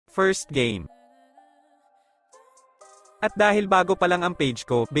First game. At dahil bago pa lang ang page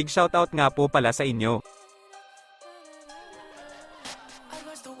ko, big shoutout nga po pala sa inyo.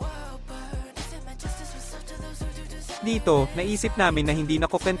 Dito, naisip namin na hindi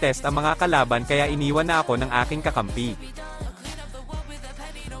nako-contest ang mga kalaban kaya iniwan na ako ng aking kakampi.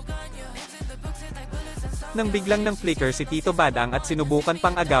 Nang biglang ng flicker si Tito Badang at sinubukan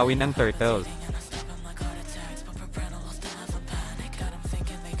pang agawin ang turtle.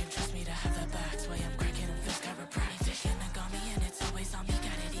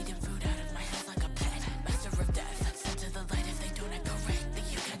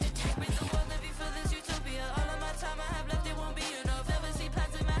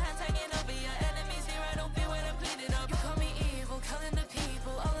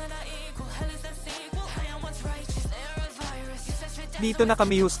 Dito na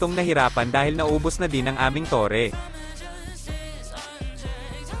kami hustong nahirapan dahil naubos na din ang aming tore.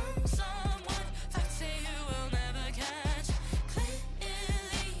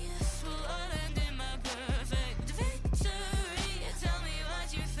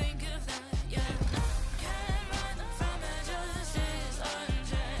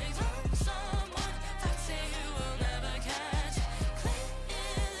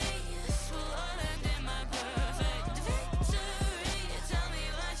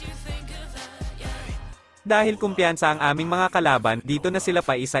 Dahil kumpiyansa ang aming mga kalaban, dito na sila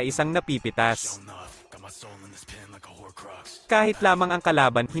pa isa-isang napipitas. Kahit lamang ang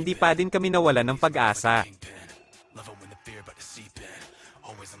kalaban, hindi pa din kami nawalan ng pag-asa.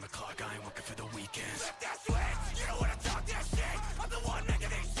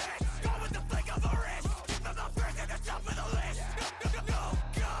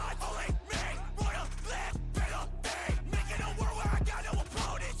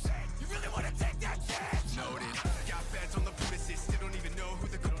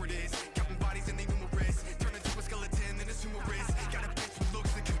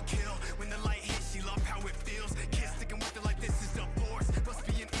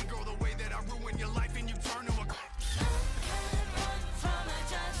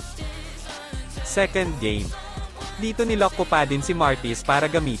 Second game. Dito nilock ko pa din si Martis para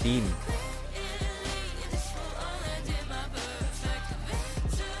gamitin.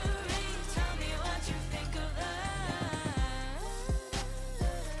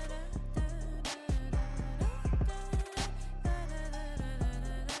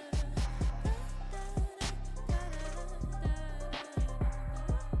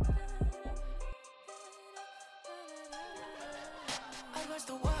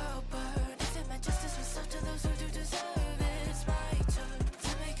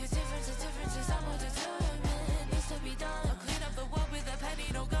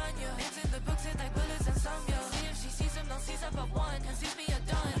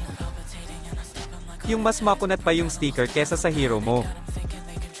 Yung mas makunat pa yung sticker kesa sa hero mo.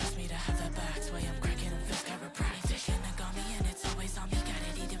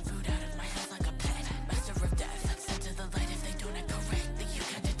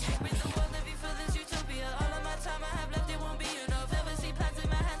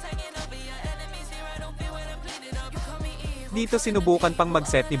 Dito sinubukan pang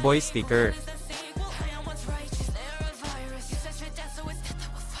mag-set ni Boy sticker.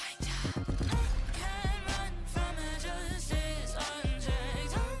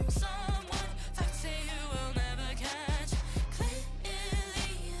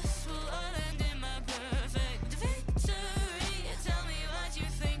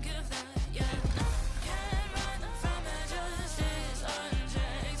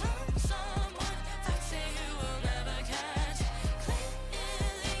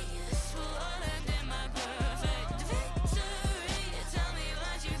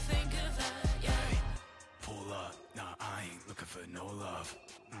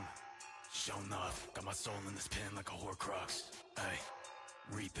 Show enough, got my soul in this pen like a horcrux. Ay,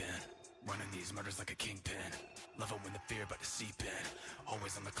 reaping, running these murders like a kingpin. Love it when the fear about to seep in.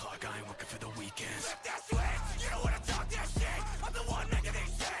 Always on the clock, I ain't working for the weekends. Flip that switch, you don't wanna talk that shit. I'm the one making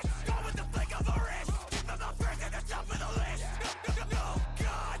these shit. Go with the flick of a wrist. Keep them the first at the top of the list. No,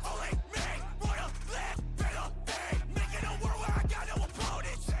 God, only me. Wanna live, better be. Making a world where I got no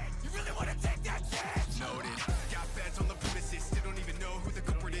opponents. You really wanna take that chance? Noted, got feds on the premises. They don't even know who the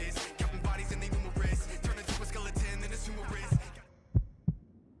culprit is. And they numerous, turn into a skeleton and assume a risk.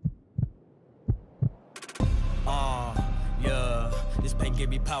 Yeah, this pain gave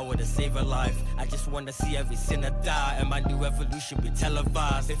me power to save a life. I just wanna see every sinner die, and my new evolution be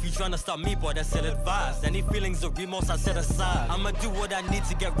televised. If you tryna stop me, boy, that's ill advised. Any feelings of remorse I set aside. I'ma do what I need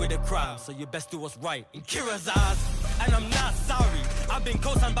to get rid of crime, so you best do what's right in Kira's eyes. And I'm not sorry, I've been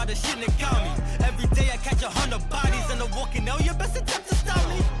co-signed by the shit that got me. Every day I catch 100 bodies and I'm walking out, you best attempt